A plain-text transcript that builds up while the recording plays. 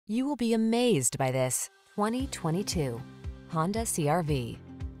You will be amazed by this 2022 Honda CR-V.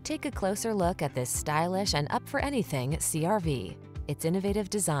 Take a closer look at this stylish and up-for-anything CR-V. Its innovative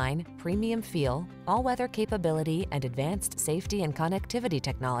design, premium feel, all-weather capability, and advanced safety and connectivity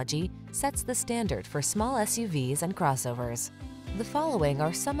technology sets the standard for small SUVs and crossovers. The following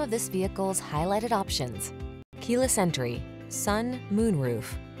are some of this vehicle's highlighted options: keyless entry, sun, moonroof,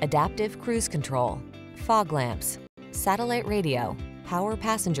 adaptive cruise control, fog lamps, satellite radio, power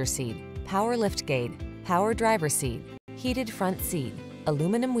passenger seat, power liftgate, power driver seat, heated front seat,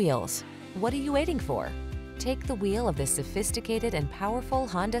 aluminum wheels. What are you waiting for? Take the wheel of this sophisticated and powerful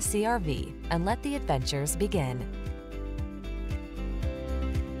Honda CR-V and let the adventures begin.